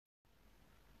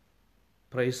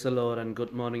Praise the Lord and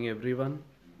good morning, everyone.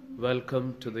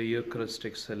 Welcome to the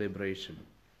Eucharistic celebration.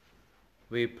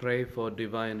 We pray for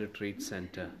Divine Retreat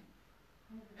Center.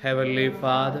 Heavenly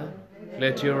Father,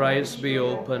 let your eyes be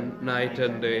open night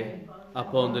and day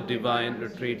upon the Divine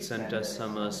Retreat Center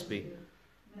Summersby.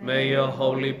 May your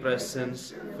holy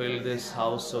presence fill this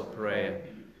house of prayer.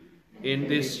 In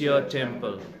this your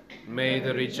temple, may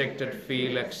the rejected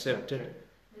feel accepted,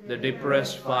 the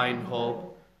depressed find hope,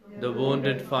 the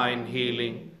wounded find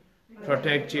healing.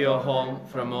 Protect your home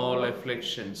from all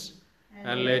afflictions,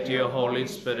 and let your Holy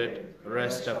Spirit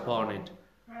rest upon it.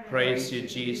 Praise you,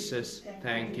 Jesus.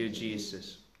 Thank you,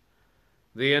 Jesus.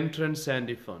 The entrance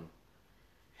antiphon.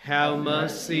 Have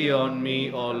mercy on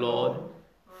me, O Lord,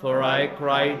 for I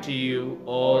cry to you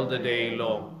all the day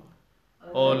long.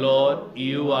 O Lord,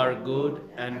 you are good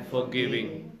and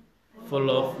forgiving,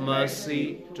 full of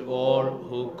mercy to all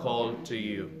who call to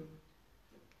you.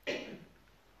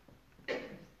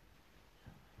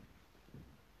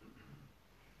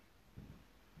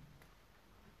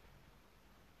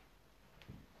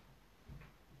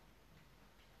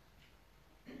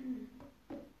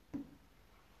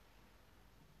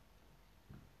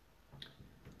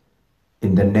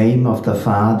 In the name of the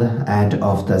Father, and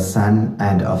of the Son,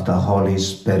 and of the Holy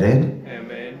Spirit.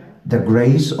 Amen. The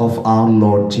grace of our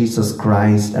Lord Jesus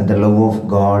Christ, and the love of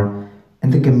God,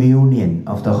 and the communion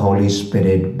of the Holy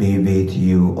Spirit be with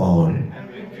you all.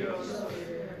 And with your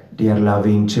spirit. Dear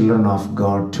loving children of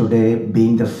God, today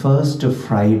being the first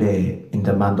Friday in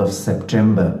the month of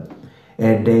September,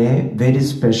 a day very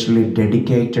specially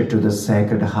dedicated to the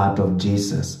Sacred Heart of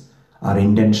Jesus. Our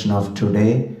intention of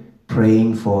today,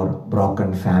 praying for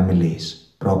broken families,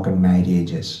 broken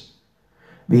marriages.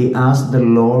 We ask the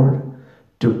Lord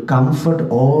to comfort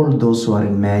all those who are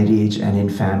in marriage and in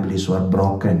families who are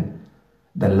broken,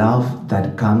 the love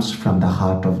that comes from the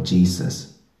heart of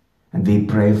Jesus. And we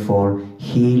pray for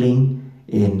healing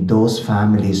in those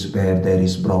families where there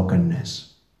is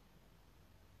brokenness.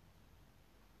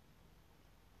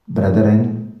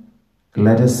 Brethren,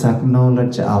 let us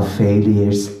acknowledge our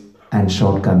failures and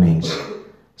shortcomings.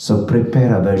 So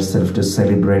prepare ourselves to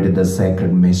celebrate the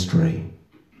sacred mystery.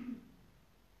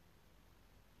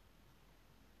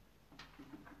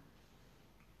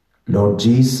 Lord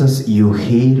Jesus, you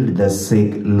healed the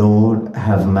sick. Lord,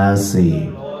 have mercy.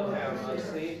 Lord, have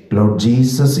mercy. Lord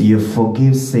Jesus, you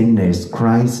forgive sinners.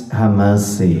 Christ, have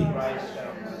mercy. Christ,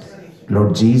 have mercy.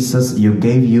 Lord Jesus, you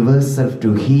gave yourself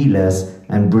to heal us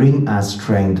and bring us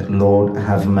strength. Lord,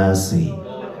 have mercy.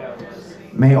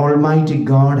 May Almighty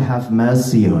God have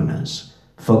mercy on us,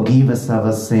 forgive us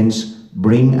our sins,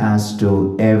 bring us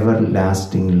to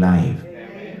everlasting life.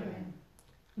 Amen.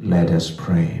 Let us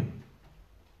pray.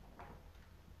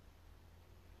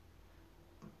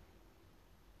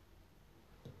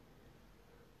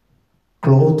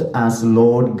 Clothe us,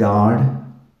 Lord God,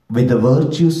 with the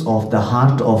virtues of the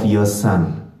heart of your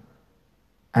Son,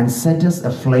 and set us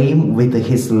aflame with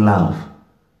his love,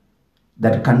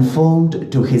 that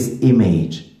conformed to his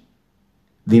image,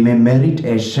 we may merit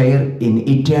a share in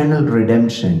eternal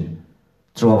redemption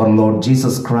through our Lord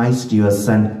Jesus Christ, your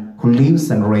Son, who lives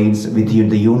and reigns with you in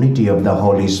the unity of the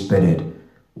Holy Spirit,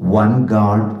 one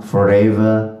God,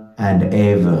 forever and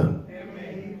ever.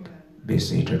 Amen. Be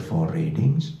seated for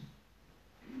readings.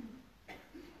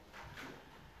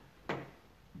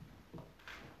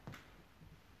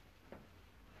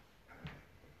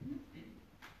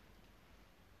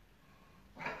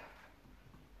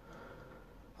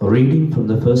 A reading from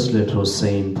the first letter of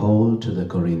St. Paul to the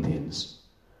Corinthians.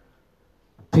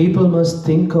 People must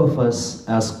think of us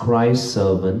as Christ's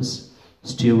servants,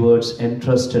 stewards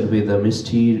entrusted with the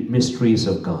mysteries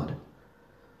of God.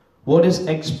 What is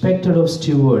expected of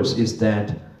stewards is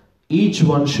that each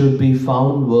one should be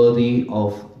found worthy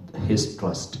of his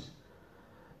trust.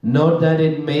 Not that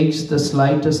it makes the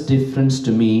slightest difference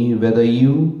to me whether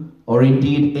you, or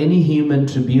indeed any human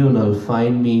tribunal,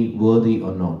 find me worthy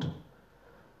or not.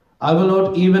 I will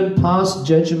not even pass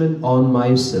judgment on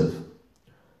myself.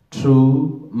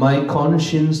 True, my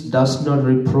conscience does not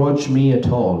reproach me at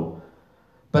all,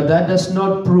 but that does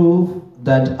not prove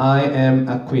that I am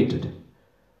acquitted.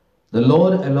 The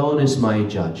Lord alone is my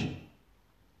judge.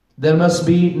 There must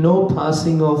be no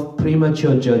passing of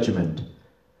premature judgment.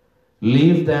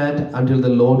 Leave that until the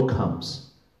Lord comes.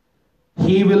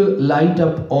 He will light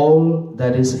up all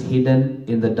that is hidden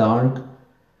in the dark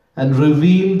and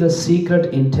reveal the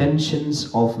secret intentions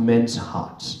of men's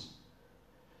hearts.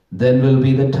 Then will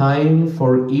be the time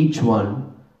for each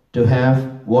one to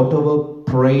have whatever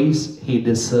praise he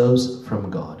deserves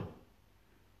from God.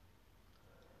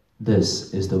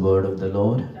 This is the word of the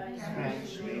Lord.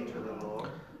 Thanks be to the Lord.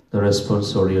 The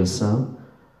responsorial psalm.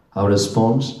 Our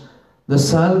response, the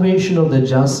salvation of the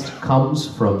just comes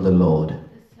from the Lord.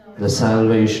 The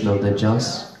salvation of the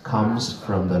just comes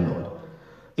from the Lord.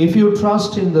 If you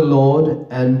trust in the Lord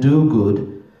and do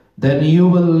good, then you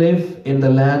will live in the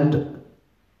land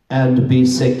and be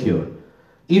secure.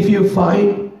 If you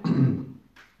find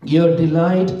your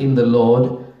delight in the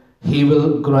Lord, He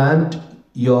will grant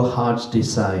your heart's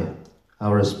desire.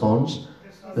 Our response,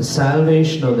 the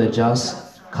salvation of the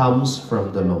just comes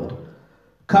from the Lord.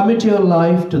 Commit your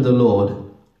life to the Lord,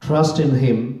 trust in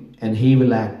Him, and He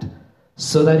will act,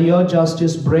 so that your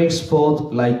justice breaks forth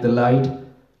like the light,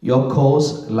 your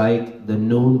cause like the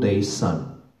noonday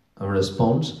sun. Our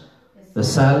response, the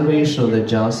salvation of the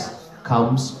just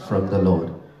comes from the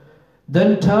Lord.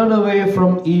 Then turn away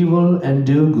from evil and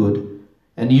do good,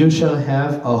 and you shall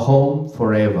have a home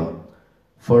forever.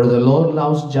 For the Lord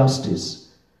loves justice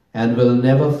and will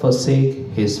never forsake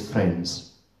His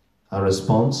friends. Our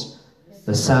response,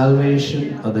 the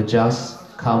salvation of the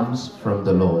just comes from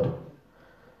the Lord.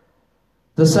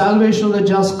 The salvation of the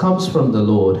just comes from the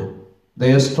Lord.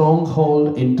 They are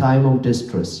stronghold in time of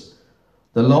distress.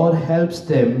 The Lord helps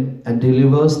them and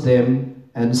delivers them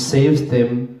and saves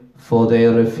them, for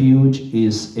their refuge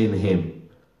is in Him.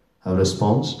 Our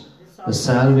response, the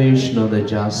salvation of the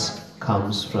just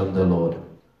comes from the Lord.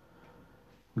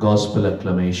 Gospel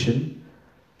acclamation.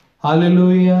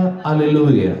 Alleluia,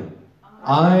 alleluia.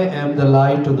 I am the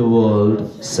light of the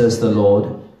world, says the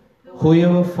Lord.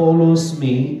 Whoever follows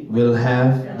me will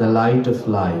have the light of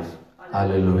life.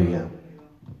 Alleluia.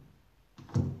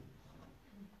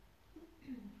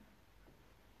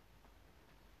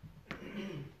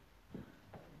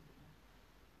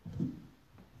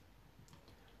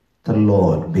 The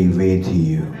Lord be with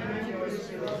you.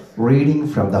 Reading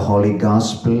from the Holy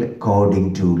Gospel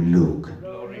according to Luke.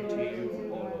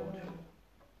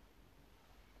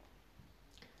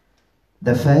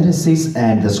 The Pharisees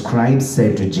and the scribes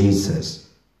said to Jesus,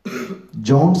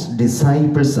 John's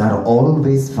disciples are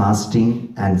always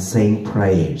fasting and saying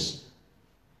prayers,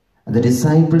 and the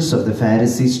disciples of the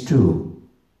Pharisees too,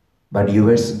 but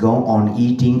yours go on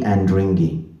eating and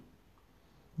drinking.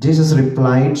 Jesus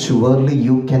replied, Surely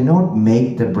you cannot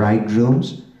make the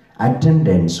bridegroom's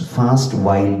attendants fast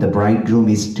while the bridegroom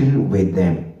is still with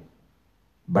them.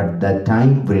 But the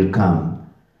time will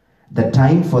come, the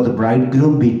time for the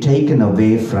bridegroom be taken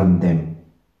away from them.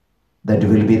 That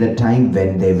will be the time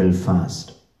when they will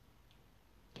fast.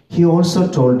 He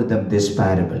also told them this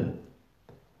parable.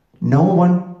 No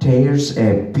one tears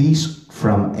a piece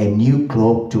from a new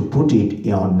cloak to put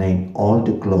it on an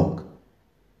old cloak.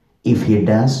 If he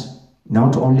does,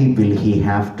 not only will he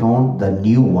have torn the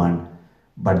new one,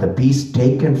 but the piece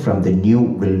taken from the new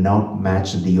will not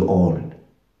match the old.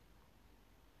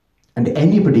 And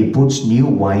anybody puts new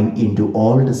wine into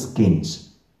old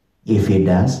skins. If he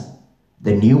does,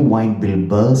 the new wine will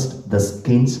burst the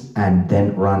skins and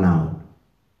then run out.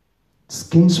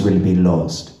 Skins will be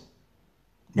lost.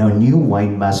 Now new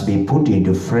wine must be put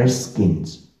into fresh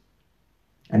skins.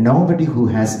 And nobody who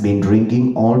has been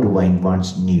drinking old wine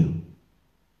wants new.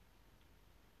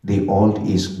 The old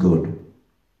is good,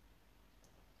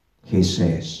 he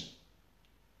says.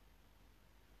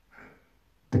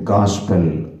 The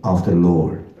Gospel of the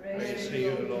Lord. Praise to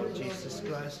you, Lord Jesus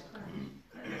Christ.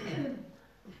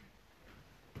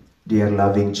 Dear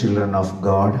loving children of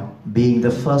God, being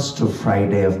the first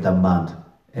Friday of the month,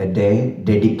 a day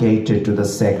dedicated to the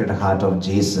Sacred Heart of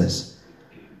Jesus,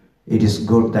 it is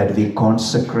good that we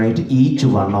consecrate each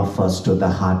one of us to the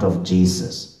heart of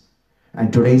Jesus.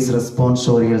 And today's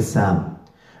responsorial psalm,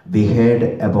 we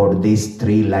heard about these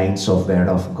 3 lines of Word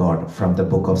of God from the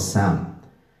book of Psalm.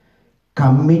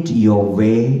 Commit your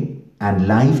way and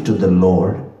life to the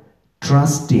Lord,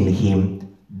 trust in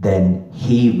Him, then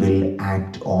He will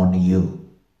act on you.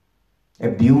 A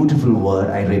beautiful word,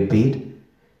 I repeat.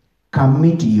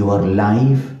 Commit your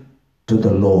life to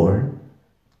the Lord,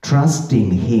 trust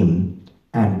in Him,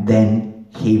 and then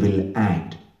He will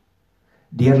act.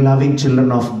 Dear loving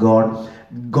children of God,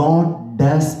 God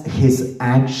does His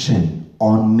action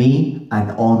on me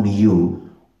and on you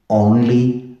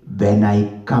only when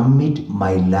I commit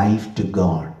my life to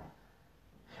God.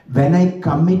 When I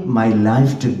commit my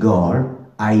life to God,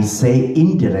 I say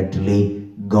indirectly,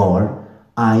 God,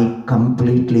 I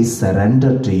completely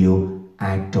surrender to you,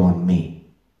 act on me.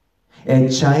 A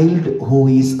child who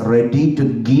is ready to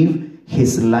give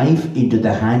his life into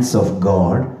the hands of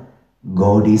God,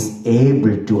 God is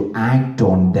able to act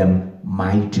on them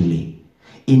mightily,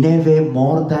 in a way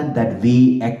more than that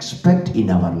we expect in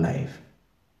our life.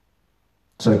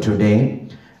 So today,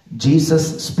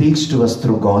 Jesus speaks to us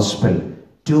through Gospel,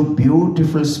 2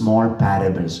 beautiful small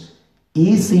parables,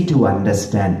 easy to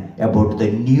understand about the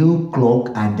new cloak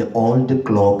and old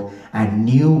cloak and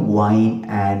new wine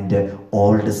and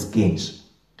old skins.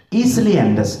 Easily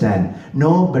understand.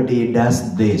 Nobody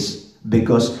does this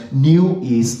because new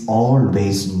is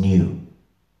always new.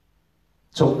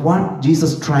 So what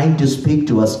Jesus is trying to speak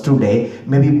to us today,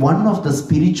 maybe one of the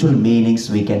spiritual meanings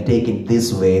we can take in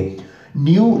this way: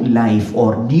 new life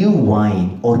or new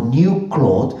wine or new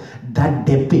cloth that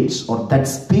depicts or that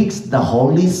speaks the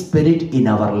Holy Spirit in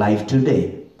our life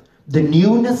today. The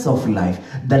newness of life,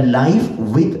 the life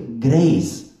with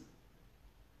grace.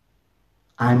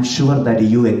 I'm sure that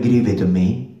you agree with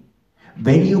me.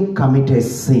 When you commit a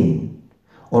sin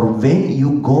or when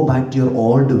you go back to your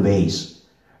old ways,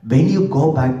 when you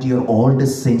go back to your old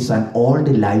sins and old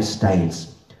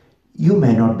lifestyles, you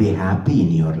may not be happy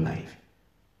in your life.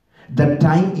 The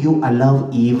time you allow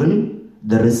evil,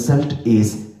 the result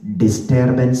is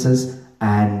disturbances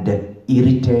and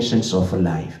irritations of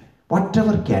life.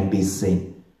 Whatever can be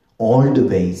sin, old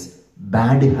ways,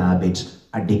 bad habits,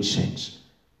 addictions.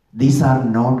 These are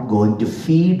not going to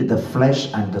feed the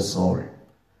flesh and the soul.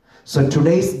 So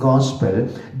today's gospel,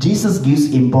 Jesus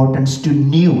gives importance to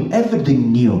new,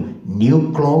 everything new.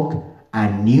 New cloak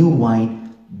and new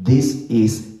wine. This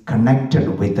is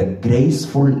connected with the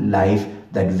graceful life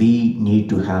that we need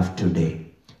to have today.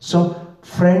 So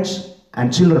friends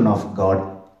and children of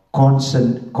God,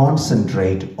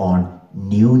 concentrate on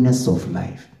newness of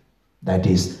life. That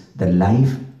is the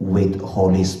life with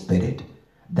Holy Spirit.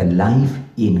 The life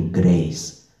in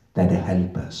grace that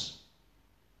help us.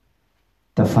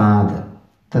 The Father,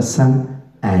 the Son,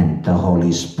 and the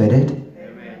Holy Spirit.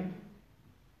 Amen.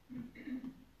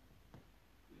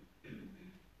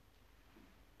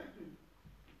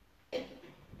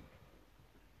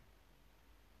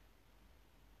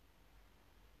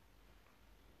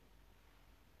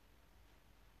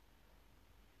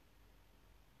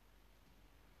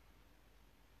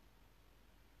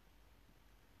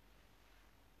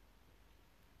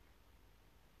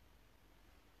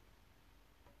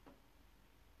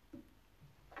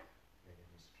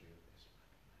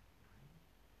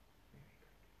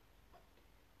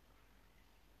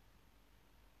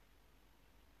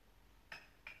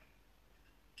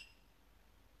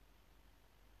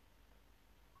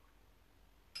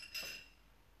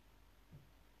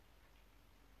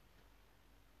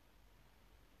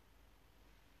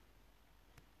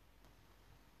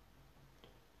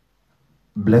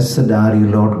 Blessed are you,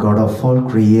 Lord God of all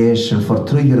creation, for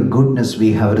through your goodness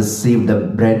we have received the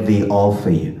bread we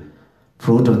offer you.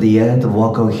 Fruit of the earth,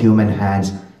 work of human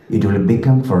hands, it will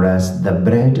become for us the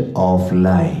bread of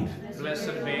life.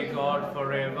 Blessed be God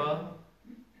forever.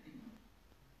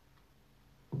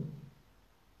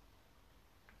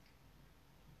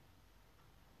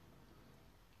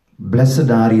 Blessed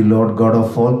are you, Lord God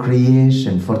of all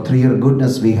creation, for through your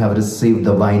goodness we have received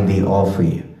the wine we offer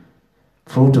you.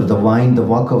 Fruit of the vine, the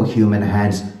work of human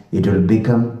hands, it will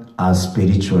become our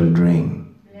spiritual drink.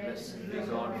 Blessed be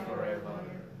God forever.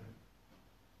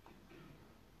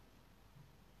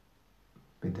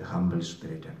 With a humble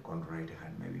spirit and contrite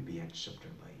hand, may we be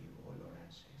accepted by you, O Lord,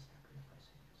 and say,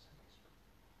 sacrifice in your Son,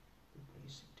 be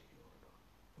pleasing to you, O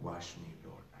Lord. Wash me,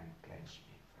 Lord, and cleanse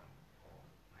me from all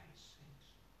my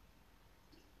sins.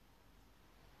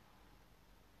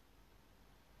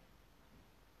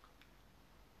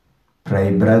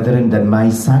 Pray, brethren, that my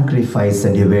sacrifice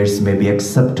and yours may be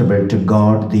acceptable to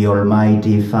God, the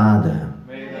Almighty Father.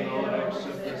 May the Lord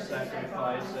accept the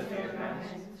sacrifice at your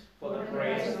hands, for the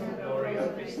praise and glory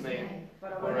of his name,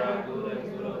 for our good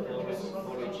and good of all his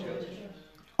holy church.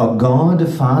 O God,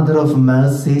 Father of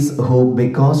mercies, who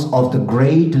because of the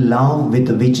great love with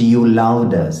which you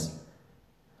loved us,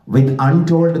 with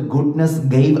untold goodness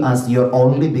gave us your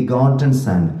only begotten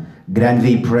Son, grant,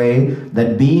 we pray,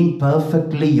 that being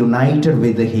perfectly united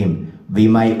with him, we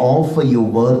might offer you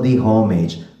worthy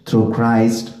homage through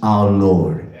Christ our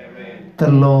Lord. Amen. The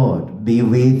Lord be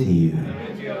with you. And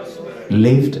with your spirit,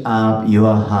 Lift up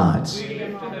your hearts. we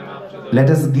lifted them up to the Let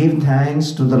us give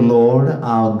thanks to the Lord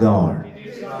our God. It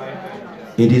is right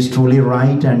and just. It is truly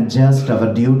right and just,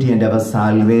 our duty and our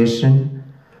salvation,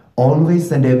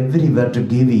 always and everywhere to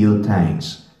give you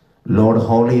thanks, Lord,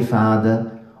 Holy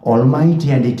Father,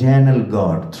 Almighty and eternal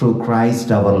God, through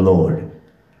Christ our Lord.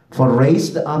 For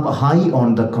raised up high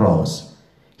on the cross,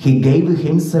 he gave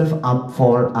himself up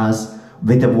for us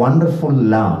with a wonderful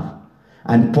love,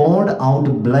 and poured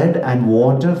out blood and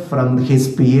water from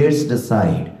his pierced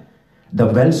side, the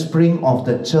wellspring of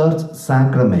the church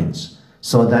sacraments,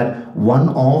 so that won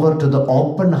over to the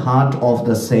open heart of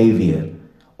the Savior,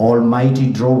 Almighty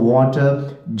draw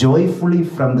water joyfully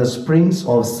from the springs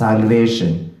of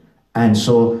salvation, And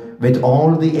so, with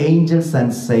all the angels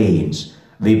and saints,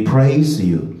 we praise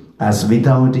you, as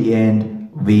without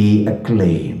end we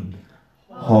acclaim.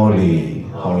 Holy,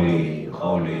 holy,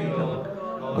 holy Lord,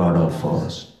 God of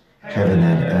hosts, heaven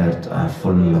and earth are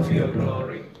full of your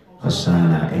glory.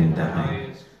 Hosanna in the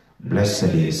highest.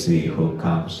 Blessed is he who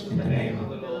comes in the name of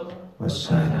the Lord.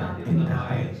 Hosanna in the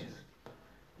highest.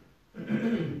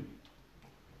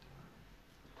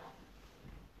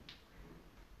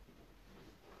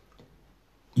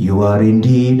 You are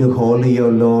indeed holy, O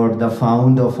Lord, the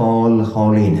fount of all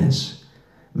holiness.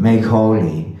 Make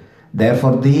holy,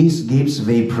 therefore, these gifts,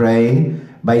 we pray,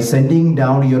 by sending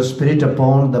down your Spirit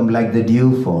upon them like the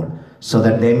dewfall, so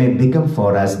that they may become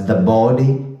for us the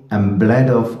body and blood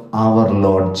of our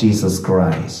Lord Jesus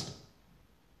Christ.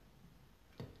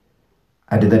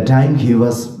 At the time he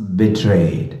was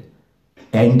betrayed,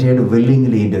 entered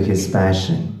willingly into his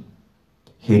passion,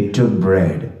 he took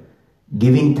bread,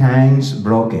 giving thanks,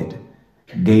 broke it,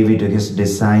 gave it to his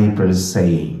disciples,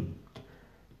 saying,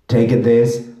 "Take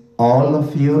this, all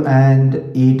of you, and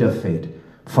eat of it,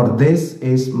 for this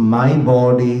is my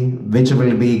body, which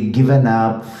will be given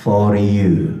up for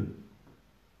you."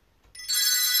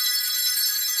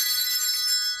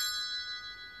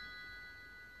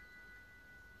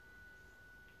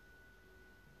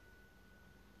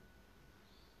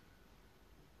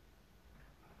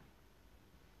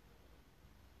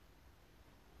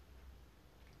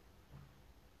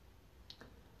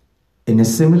 In a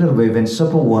similar way, when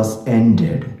supper was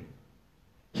ended,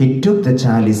 he took the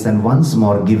chalice, and once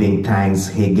more giving thanks,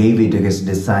 he gave it to his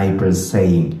disciples,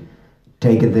 saying,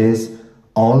 "Take this,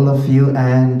 all of you,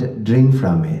 and drink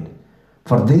from it.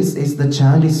 For this is the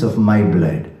chalice of my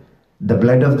blood, the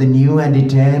blood of the new and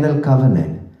eternal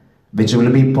covenant, which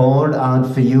will be poured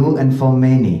out for you and for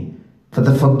many, for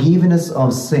the forgiveness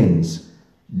of sins.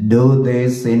 Do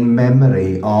this in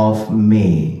memory of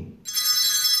me."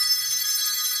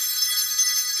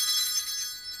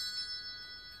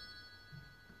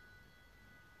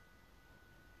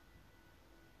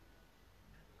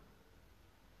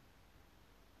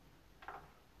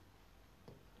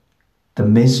 The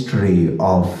mystery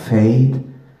of faith,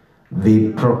 we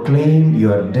proclaim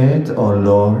your death, O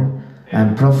Lord,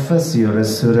 and profess your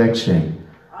resurrection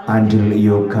until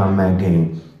you come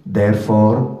again.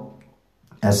 Therefore,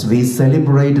 as we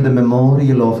celebrate the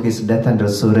memorial of his death and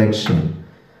resurrection,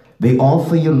 we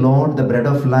offer you, Lord, the bread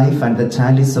of life and the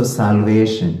chalice of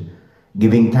salvation,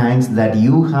 giving thanks that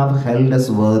you have held us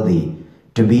worthy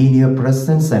to be in your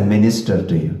presence and minister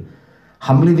to you.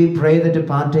 Humbly we pray that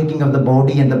partaking of the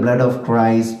body and the blood of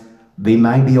Christ, we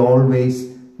may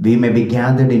be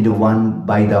gathered into one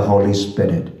by the Holy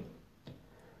Spirit.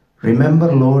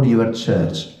 Remember, Lord, your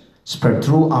church spread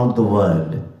throughout the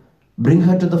world. Bring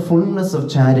her to the fullness of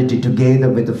charity, together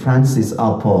with Francis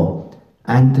our Pope,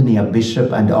 Anthony our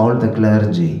Bishop, and all the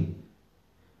clergy.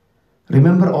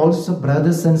 Remember also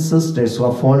brothers and sisters who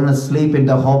have fallen asleep in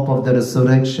the hope of the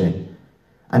resurrection,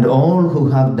 and all who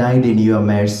have died in your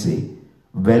mercy.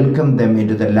 Welcome them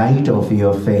into the light of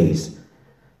your face.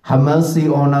 Have mercy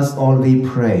on us all, we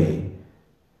pray.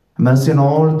 Mercy on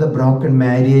all the broken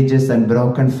marriages and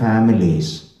broken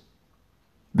families.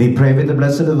 We pray with the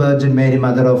Blessed Virgin Mary,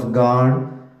 Mother of God,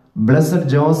 Blessed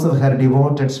Joseph, her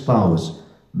devoted spouse,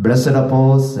 blessed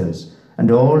apostles,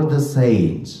 and all the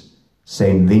saints,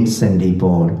 Saint Vincent de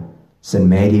Paul, Saint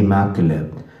Mary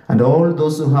Immaculate, and all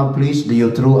those who have pleased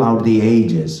you throughout the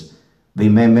ages. We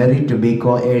may merit to be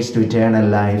co-heirs to eternal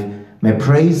life, may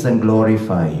praise and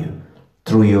glorify you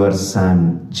through your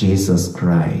Son, Jesus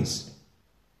Christ.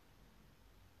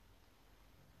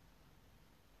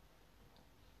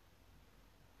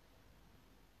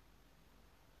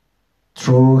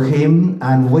 Through him,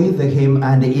 and with him,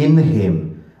 and in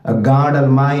him, a God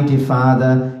Almighty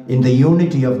Father, in the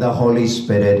unity of the Holy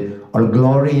Spirit, all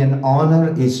glory and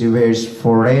honor is yours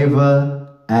forever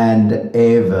and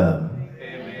ever.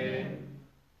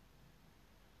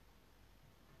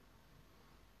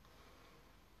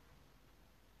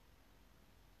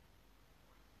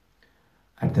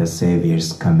 At the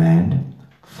Saviour's command,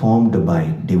 formed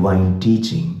by divine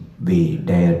teaching, we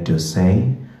dare to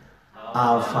say,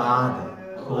 Our Father,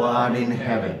 who art in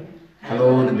heaven,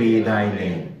 hallowed be thy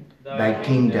name. Thy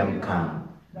kingdom come,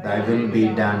 thy will be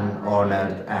done on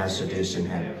earth as it is in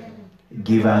heaven.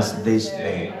 Give us this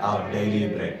day our daily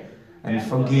bread, and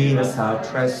forgive us our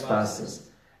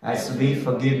trespasses, as we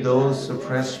forgive those who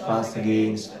trespass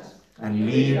against us. And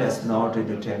lead us not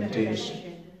into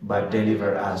temptation, but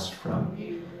deliver us from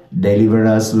evil. Deliver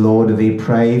us, Lord, we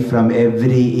pray, from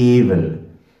every evil.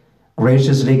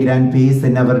 Graciously grant peace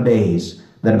in our days,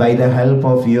 that by the help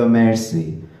of your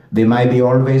mercy we might be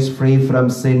always free from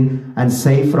sin and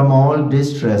safe from all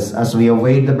distress as we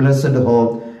await the blessed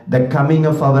hope, the coming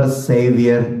of our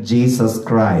Savior, Jesus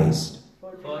Christ.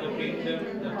 For the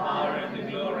kingdom, the power, and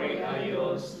the glory are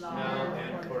yours, now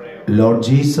and forever. Lord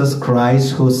Jesus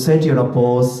Christ, who said to your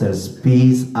apostles,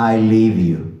 "Peace I leave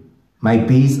you, my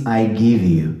peace I give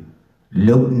you,"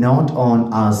 look not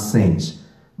on our sins,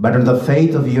 but on the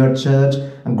faith of your church,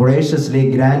 and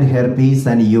graciously grant her peace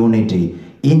and unity,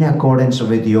 in accordance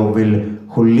with your will,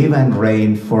 who live and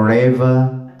reign forever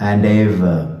and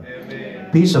ever.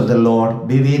 Amen. Peace of the Lord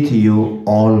be with you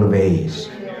always.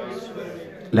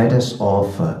 Let us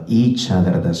offer each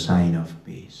other the sign of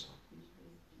peace.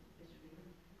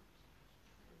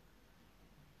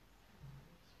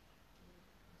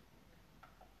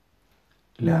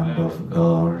 Lamb of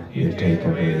God, you take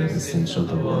away the sins of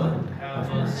the world. Have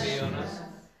mercy on us.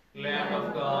 Lamb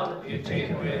of God, you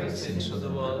take away the sins of the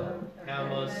world. Have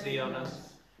mercy on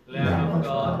us. Lamb of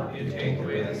God, you take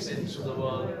away the sins of the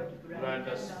world. Grant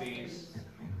us peace.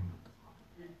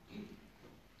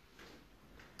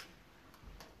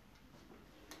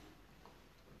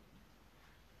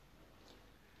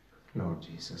 Lord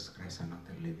Jesus Christ, Son of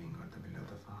the living God, the will of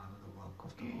the Father, the work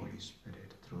of the Holy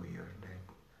Spirit through your death,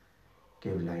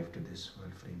 give life to this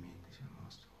world, free me, this your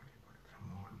most holy body, from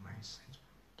all my sins.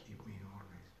 Keep me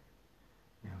always.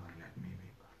 Never let me be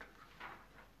parted from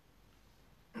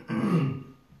you.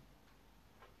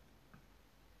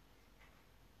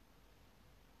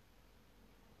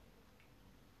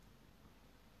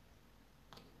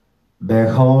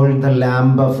 Behold the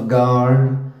Lamb of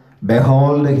God.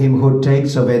 Behold him who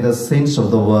takes away the sins of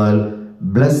the world.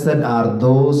 Blessed are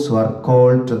those who are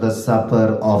called to the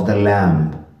supper of the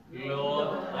Lamb.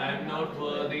 Lord, I am not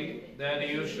worthy that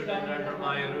you should enter under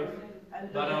my roof,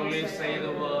 but only say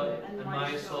the word, and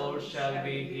my soul shall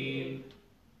be healed.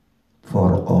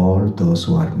 For all those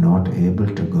who are not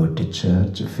able to go to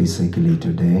church physically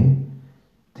today,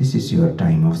 this is your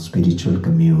time of spiritual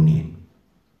communion.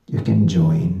 You can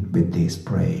join with these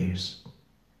prayers.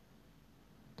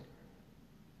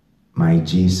 My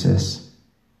Jesus,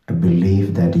 I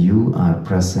believe that you are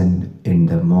present in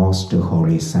the most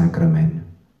holy sacrament.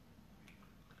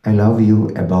 I love you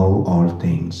above all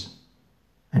things,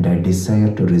 and I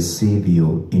desire to receive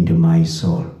you into my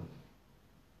soul.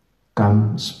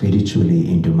 Come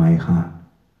spiritually into my heart.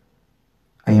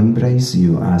 I embrace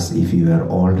you as if you were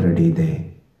already there,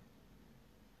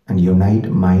 and unite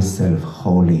myself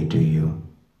wholly to you.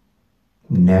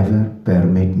 Never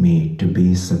permit me to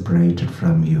be separated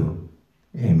from you.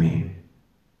 Amen.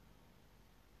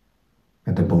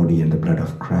 May the body and the blood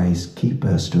of Christ keep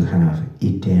us to have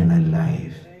eternal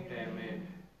life. Amen.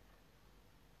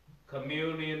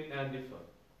 Communion and differ.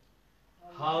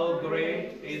 How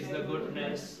great is the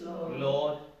goodness,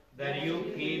 Lord, that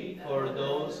you keep for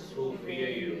those who fear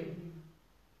you.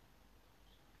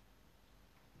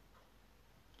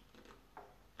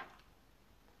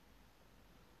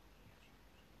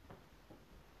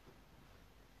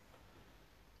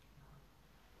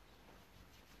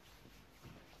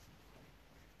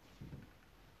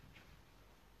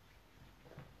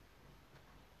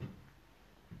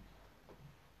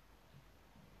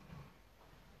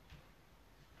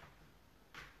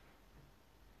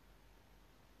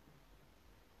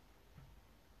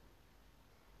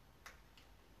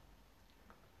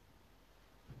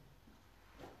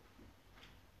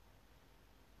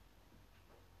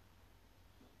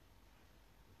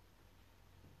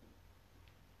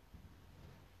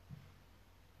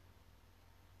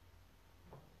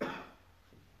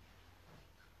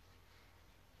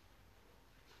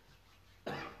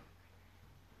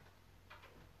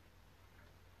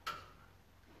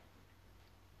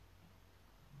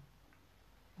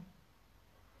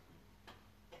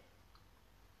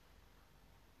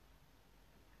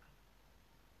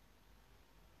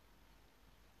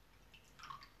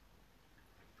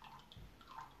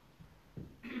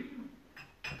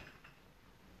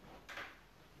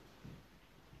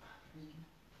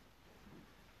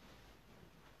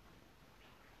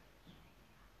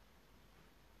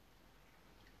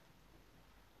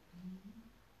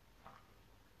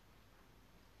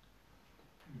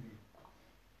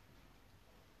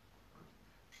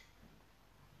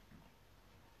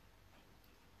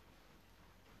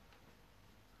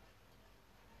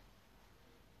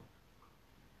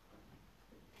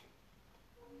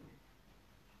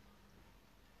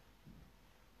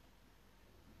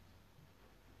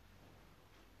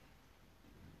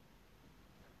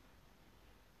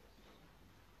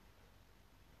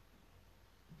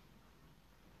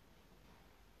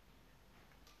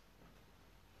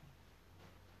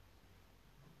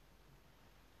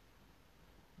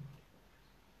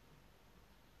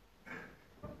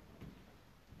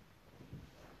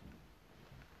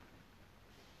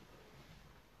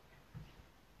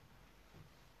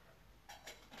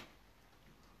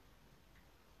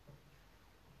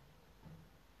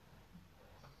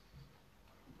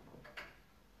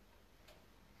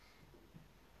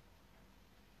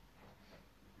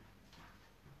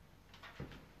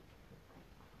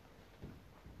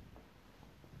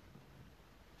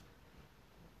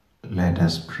 Let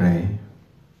us pray.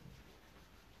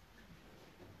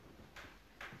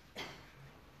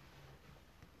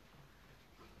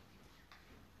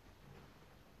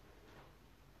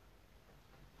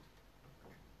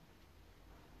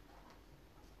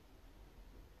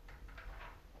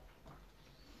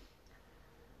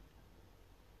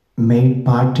 Made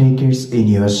partakers in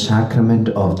your sacrament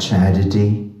of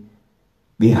charity,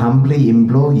 we humbly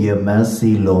implore your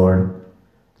mercy, Lord,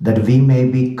 that we may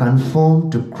be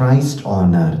conformed to Christ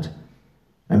on earth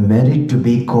and merit to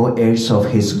be co-heirs of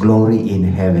his glory in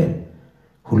heaven,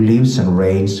 who lives and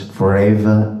reigns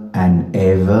forever and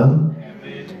ever.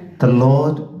 Amen. The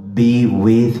Lord be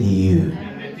with you.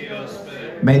 And with your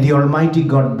spirit. May the Almighty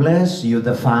God bless you,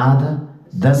 the Father,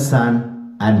 the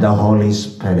Son, and the Holy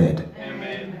Spirit.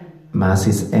 Mass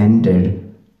is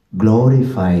ended.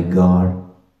 Glorify God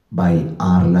by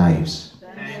our lives.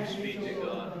 Thanks be to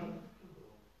God.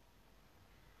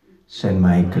 Saint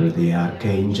Michael the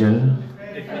Archangel,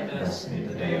 Defend us in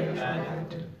the day of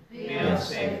battle. Be our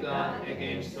safeguard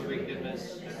against the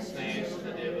wickedness and snares of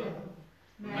the devil.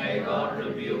 May God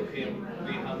rebuke him,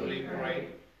 we humbly pray.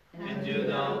 And do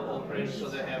thou, O Prince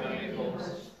of the heavenly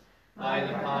hosts, by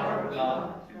the power of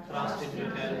God, thrust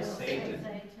into hell Satan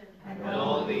and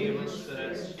all the evil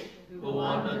spirits who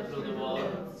wander through the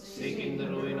world, seeking the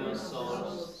ruin of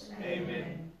souls.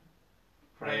 Amen.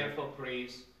 Prayer for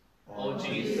priests. O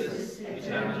Jesus,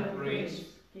 eternal priest,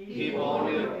 keep all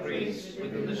your priests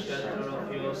within the shelter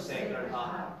of your sacred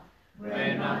heart,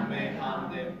 where none may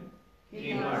harm them.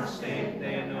 Keep unstained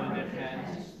their anointed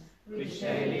hands, which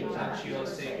daily touch your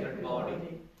sacred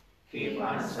body. Keep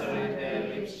unsullied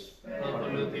their lips,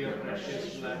 purple with your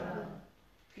precious blood.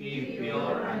 Keep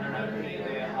pure and unutterly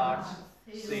their hearts,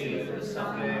 sealed with the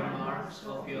sublime marks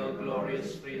of your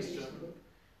glorious priesthood.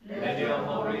 Let your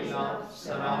holy love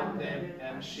surround them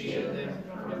and shield them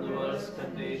from the world's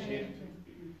contagion.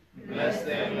 Bless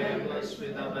their labors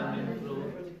with abundant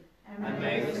fruit, and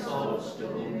may the souls to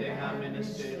whom they have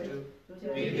ministered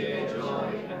to be their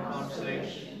joy and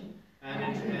consolation,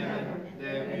 and in heaven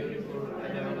their beautiful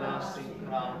and everlasting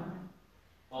crown.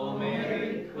 O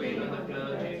Mary, Queen of the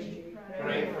clergy,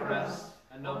 pray for us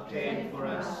and obtain for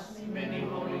us many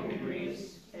holy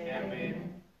degrees.